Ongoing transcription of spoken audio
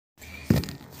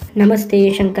ನಮಸ್ತೆ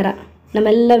ಶಂಕರ.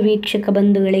 ನಮ್ಮೆಲ್ಲ ವೀಕ್ಷಕ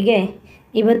ಬಂಧುಗಳಿಗೆ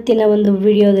ಇವತ್ತಿನ ಒಂದು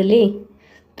ವಿಡಿಯೋದಲ್ಲಿ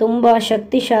ತುಂಬ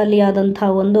ಶಕ್ತಿಶಾಲಿಯಾದಂಥ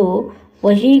ಒಂದು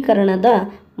ವಶೀಕರಣದ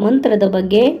ಮಂತ್ರದ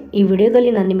ಬಗ್ಗೆ ಈ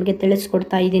ವಿಡಿಯೋದಲ್ಲಿ ನಾನು ನಿಮಗೆ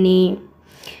ತಿಳಿಸ್ಕೊಡ್ತಾ ಇದ್ದೀನಿ.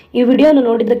 ಈ ವಿಡಿಯೋನ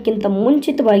ನೋಡಿದ್ದಕ್ಕಿಂತ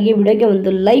ಮುಂಚಿತವಾಗಿ ವಿಡಿಯೋಗೆ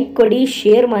ಒಂದು ಲೈಕ್ ಕೊಡಿ,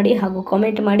 ಶೇರ್ ಮಾಡಿ ಹಾಗೂ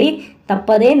ಕಾಮೆಂಟ್ ಮಾಡಿ.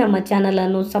 ತಪ್ಪದೇ ನಮ್ಮ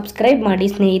ಚಾನಲನ್ನು ಸಬ್ಸ್ಕ್ರೈಬ್ ಮಾಡಿ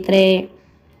ಸ್ನೇಹಿತರೆ.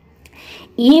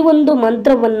 ಈ ಒಂದು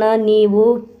ಮಂತ್ರವನ್ನು ನೀವು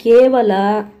ಕೇವಲ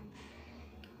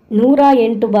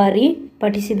 108 ಬಾರಿ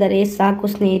ಪಠಿಸಿದರೆ ಸಾಕು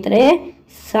ಸ್ನೇಹಿತರೆ,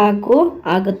 ಸಾಕು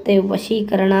ಆಗುತ್ತೆ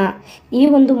ವಶೀಕರಣ. ಈ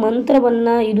ಒಂದು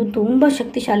ಮಂತ್ರವನ್ನು ಇದು ತುಂಬ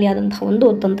ಶಕ್ತಿಶಾಲಿಯಾದಂತಹ ಒಂದು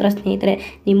ತಂತ್ರ ಸ್ನೇಹಿತರೆ.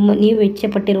 ನೀವು ಇಚ್ಛೆ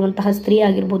ಪಟ್ಟಿರುವಂತಹ ಸ್ತ್ರೀ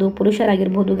ಆಗಿರ್ಬೋದು,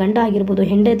 ಪುರುಷರಾಗಿರ್ಬೋದು, ಗಂಡ ಆಗಿರ್ಬೋದು,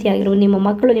 ಹೆಂಡತಿ ಆಗಿರ್ಬೋದು, ನಿಮ್ಮ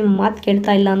ಮಕ್ಕಳು ನಿಮ್ಮ ಮಾತು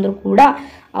ಕೇಳ್ತಾ ಇಲ್ಲ ಅಂದರೂ ಕೂಡ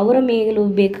ಅವರ ಮೇಲೂ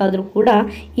ಬೇಕಾದರೂ ಕೂಡ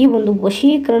ಈ ಒಂದು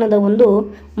ವಶೀಕರಣದ ಒಂದು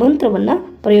ಮಂತ್ರವನ್ನು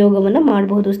ಪ್ರಯೋಗವನ್ನು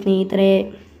ಮಾಡಬಹುದು ಸ್ನೇಹಿತರೆ.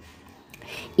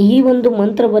 ಈ ಒಂದು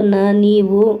ಮಂತ್ರವನ್ನು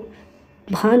ನೀವು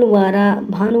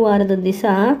ಭಾನುವಾರದ ದಿವಸ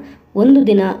ಒಂದು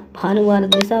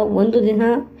ದಿನ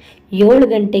 7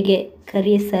 ಗಂಟೆಗೆ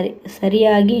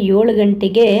ಸರಿಯಾಗಿ 7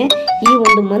 ಗಂಟೆಗೆ ಈ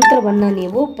ಒಂದು ಮಂತ್ರವನ್ನು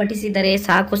ನೀವು ಪಠಿಸಿದರೆ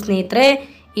ಸಾಕು ಸ್ನೇಹಿತರೆ.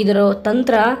 ಇದರ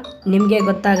ತಂತ್ರ ನಿಮಗೆ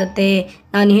ಗೊತ್ತಾಗುತ್ತೆ,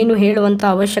 ನಾನೇನು ಹೇಳುವಂಥ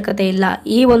ಅವಶ್ಯಕತೆ ಇಲ್ಲ.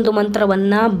 ಈ ಒಂದು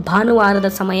ಮಂತ್ರವನ್ನು ಭಾನುವಾರದ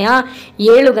ಸಮಯ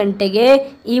 7 ಗಂಟೆಗೆ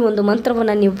ಈ ಒಂದು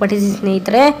ಮಂತ್ರವನ್ನು ನೀವು ಪಠಿಸಿ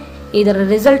ಸ್ನೇಹಿತರೆ. ಇದರ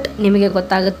ರಿಸಲ್ಟ್ ನಿಮಗೆ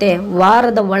ಗೊತ್ತಾಗುತ್ತೆ.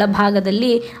 ವಾರದ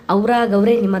ಒಳಭಾಗದಲ್ಲಿ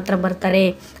ಅವರೇ ನಿಮ್ಮ ಹತ್ರ ಬರ್ತಾರೆ,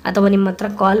 ಅಥವಾ ನಿಮ್ಮ ಹತ್ರ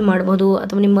ಕಾಲ್ ಮಾಡ್ಬೋದು,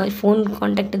 ಅಥವಾ ನಿಮ್ಮ ಫೋನ್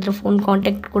ಕಾಂಟ್ಯಾಕ್ಟ್ ಇದ್ದರೆ ಫೋನ್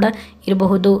ಕಾಂಟ್ಯಾಕ್ಟ್ ಕೂಡ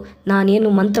ಇರಬಹುದು.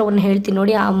 ನಾನೇನು ಮಂತ್ರವನ್ನು ಹೇಳ್ತೀನಿ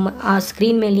ನೋಡಿ, ಆ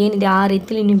ಸ್ಕ್ರೀನ್ ಮೇಲೆ ಏನಿದೆ ಆ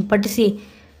ರೀತಿಯಲ್ಲಿ ನೀವು ಪಠಿಸಿ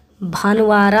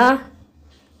ಭಾನುವಾರ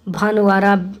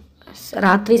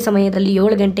ರಾತ್ರಿ ಸಮಯದಲ್ಲಿ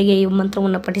 7 ಗಂಟೆಗೆ ಈ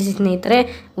ಮಂತ್ರವನ್ನು ಪಠಿಸಿ ಸ್ನೇಹಿತರೆ.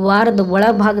 ವಾರದ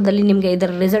ಒಳಭಾಗದಲ್ಲಿ ನಿಮಗೆ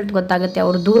ಇದರ ರಿಸಲ್ಟ್ ಗೊತ್ತಾಗುತ್ತೆ.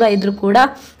 ಅವರು ದೂರ ಇದ್ದರೂ ಕೂಡ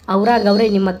ಅವರೇ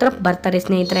ನಿಮ್ಮ ಹತ್ರ ಬರ್ತಾರೆ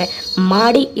ಸ್ನೇಹಿತರೆ.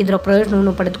 ಮಾಡಿ ಇದರ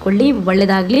ಪ್ರಯೋಜನವನ್ನು ಪಡೆದುಕೊಳ್ಳಿ.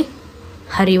 ಒಳ್ಳೆಯದಾಗಲಿ.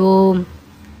 ಹರಿ ಓಂ.